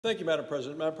Thank you, Madam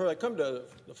President. Madam President, I come to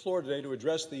the floor today to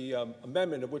address the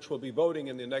amendment of which we'll be voting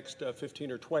in the next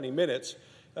 15 or 20 minutes.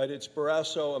 It's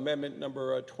Barrasso Amendment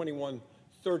number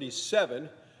 2137.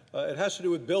 It has to do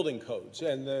with building codes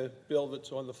and the bill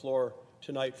that's on the floor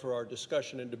tonight for our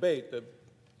discussion and debate, the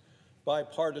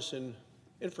Bipartisan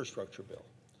infrastructure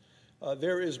bill.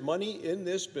 There is money in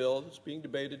this bill that's being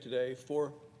debated today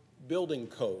for building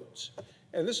codes.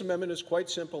 And this amendment is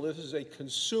quite simple. This is a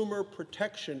consumer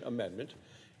protection amendment.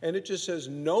 And it just says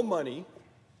no money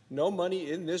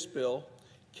in this bill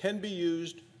can be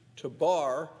used to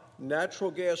bar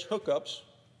natural gas hookups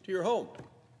to your home.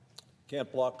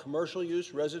 Can't block commercial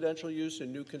use, residential use,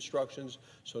 and new constructions,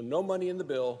 so no money in the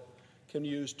bill can be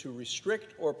used to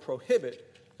restrict or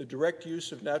prohibit the direct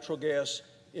use of natural gas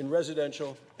in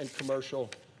residential and commercial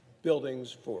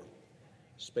buildings for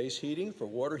space heating, for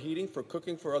water heating, for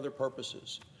cooking, for other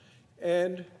purposes.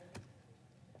 And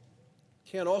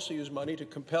can also use money to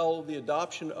compel the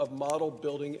adoption of model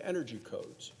building energy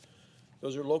codes.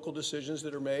 Those are local decisions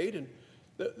that are made. And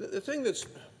the thing that's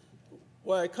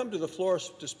why I come to the floor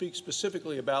to speak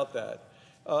specifically about that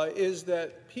is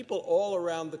that people all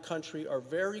around the country are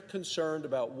very concerned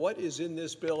about what is in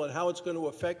this bill and how it's going to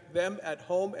affect them at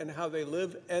home and how they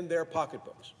live and their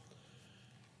pocketbooks.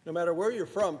 No matter where you're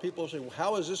from, people say, well,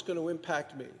 how is this going to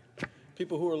impact me?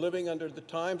 People who are living under the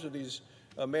times of these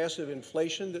massive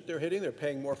inflation that they're hitting. They're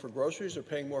paying more for groceries. They're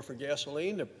paying more for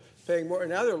gasoline. They're paying more. And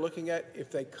now they're looking at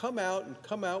if they come out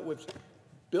with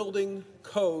building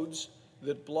codes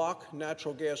that block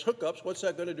natural gas hookups, what's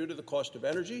that going to do to the cost of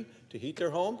energy, to heat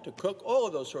their home, to cook, all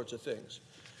of those sorts of things.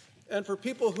 And for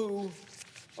people who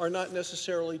are not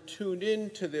necessarily tuned in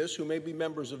to this, who may be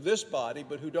members of this body,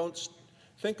 but who don't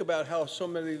think about how so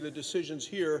many of the decisions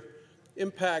here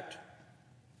impact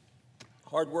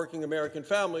hardworking American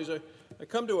families, I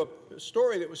come to a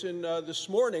story that was in this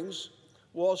morning's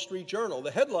Wall Street Journal. The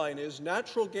headline is,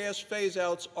 "Natural gas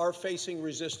phase-outs are facing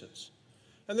resistance."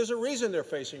 And there's a reason they're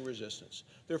facing resistance.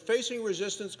 They're facing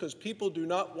resistance because people do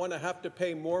not want to have to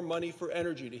pay more money for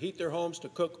energy, to heat their homes, to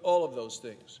cook, all of those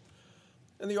things.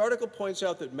 And the article points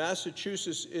out that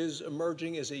Massachusetts is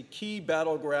emerging as a key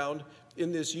battleground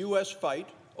in this U.S. fight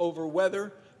over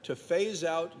whether to phase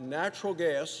out natural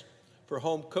gas for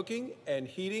home cooking and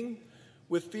heating,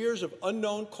 with fears of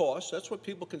unknown costs. That's what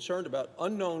people are concerned about,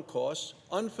 unknown costs,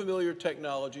 unfamiliar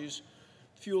technologies,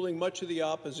 fueling much of the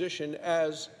opposition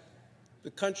as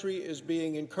the country is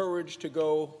being encouraged to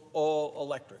go all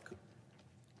electric.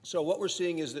 So what we're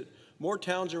seeing is that more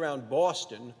towns around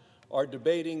Boston are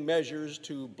debating measures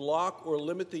to block or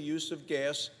limit the use of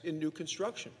gas in new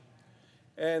construction.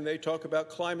 And they talk about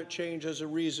climate change as a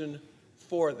reason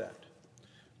for that.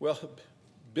 Well,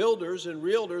 builders and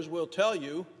realtors will tell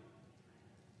you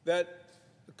that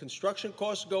the construction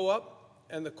costs go up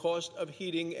and the cost of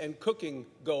heating and cooking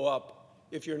go up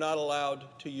if you're not allowed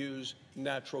to use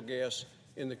natural gas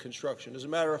in the construction. As a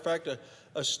matter of fact,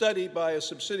 a study by a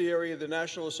subsidiary of the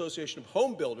National Association of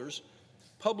Home Builders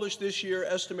published this year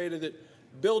estimated that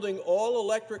building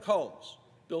all-electric homes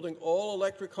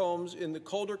in the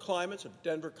colder climates of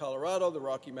Denver, Colorado, the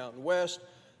Rocky Mountain West,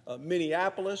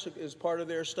 Minneapolis is part of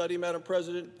their study, Madam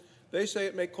President. They say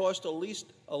it may cost at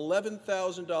least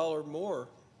 $11,000 more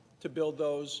to build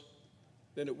those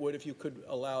than it would if you could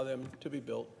allow them to be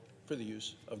built for the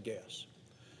use of gas.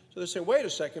 So they say, wait a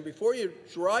second, before you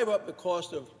drive up the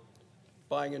cost of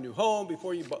buying a new home,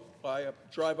 before you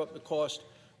drive up the cost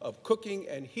of cooking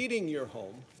and heating your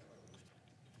home,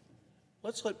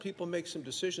 let's let people make some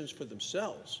decisions for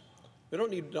themselves. We don't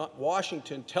need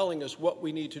Washington telling us what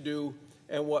we need to do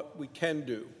and what we can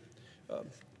do.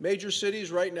 Major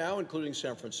cities right now, including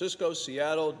San Francisco,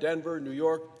 Seattle, Denver, New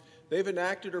York, they've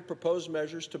enacted or proposed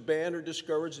measures to ban or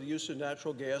discourage the use of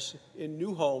natural gas in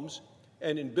new homes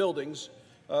and in buildings.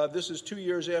 This is 2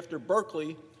 years after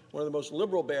Berkeley, one of the most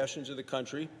liberal bastions of the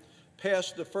country,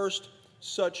 passed the first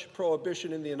such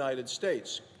prohibition in the United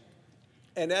States.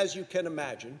 And as you can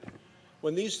imagine,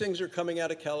 when these things are coming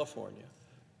out of California,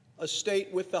 a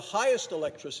state with the highest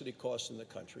electricity costs in the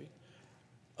country,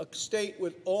 a state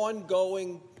with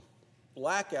ongoing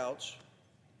blackouts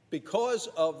because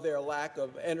of their lack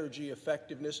of energy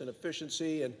effectiveness and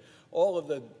efficiency and all of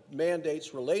the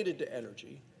mandates related to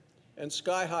energy and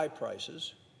sky-high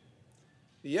prices,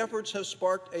 the efforts have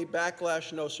sparked a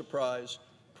backlash, no surprise,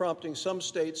 prompting some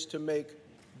states to make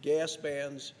gas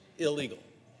bans illegal.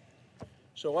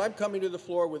 So I'm coming to the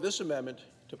floor with this amendment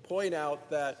to point out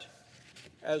that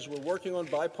as we're working on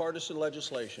bipartisan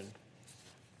legislation,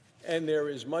 and there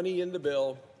is money in the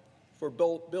bill for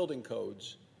building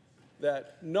codes,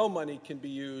 that no money can be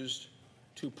used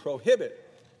to prohibit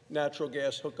natural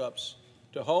gas hookups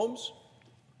to homes,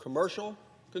 commercial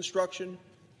construction,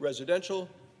 residential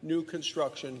new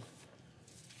construction,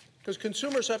 because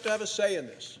consumers have to have a say in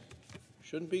this.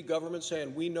 Shouldn't be government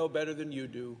saying, we know better than you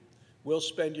do. We'll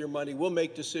spend your money. We'll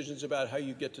make decisions about how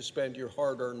you get to spend your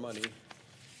hard-earned money.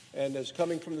 And as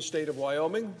coming from the state of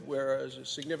Wyoming, where there's a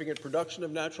significant production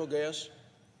of natural gas,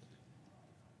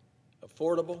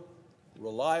 affordable,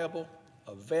 reliable,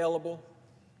 available,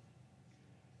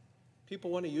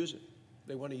 people want to use it.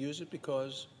 They want to use it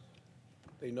because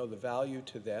they know the value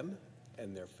to them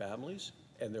and their families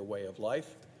and their way of life.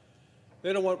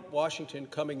 They don't want Washington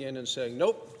coming in and saying,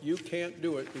 nope, you can't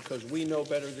do it because we know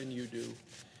better than you do.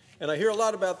 And I hear a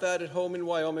lot about that at home in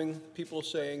Wyoming, people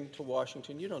saying to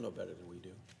Washington, you don't know better than we do.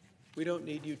 We don't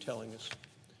need you telling us.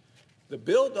 The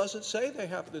bill doesn't say that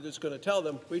it's going to tell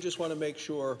them. We just want to make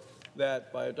sure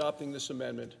that by adopting this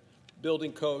amendment,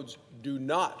 building codes do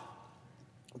not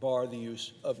bar the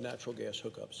use of natural gas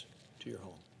hookups to your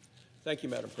home. Thank you,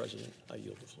 Madam President. I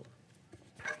yield the floor.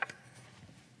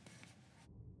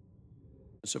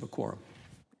 Of a quorum.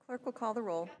 The clerk will call the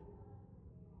roll.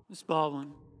 Ms.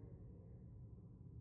 Baldwin.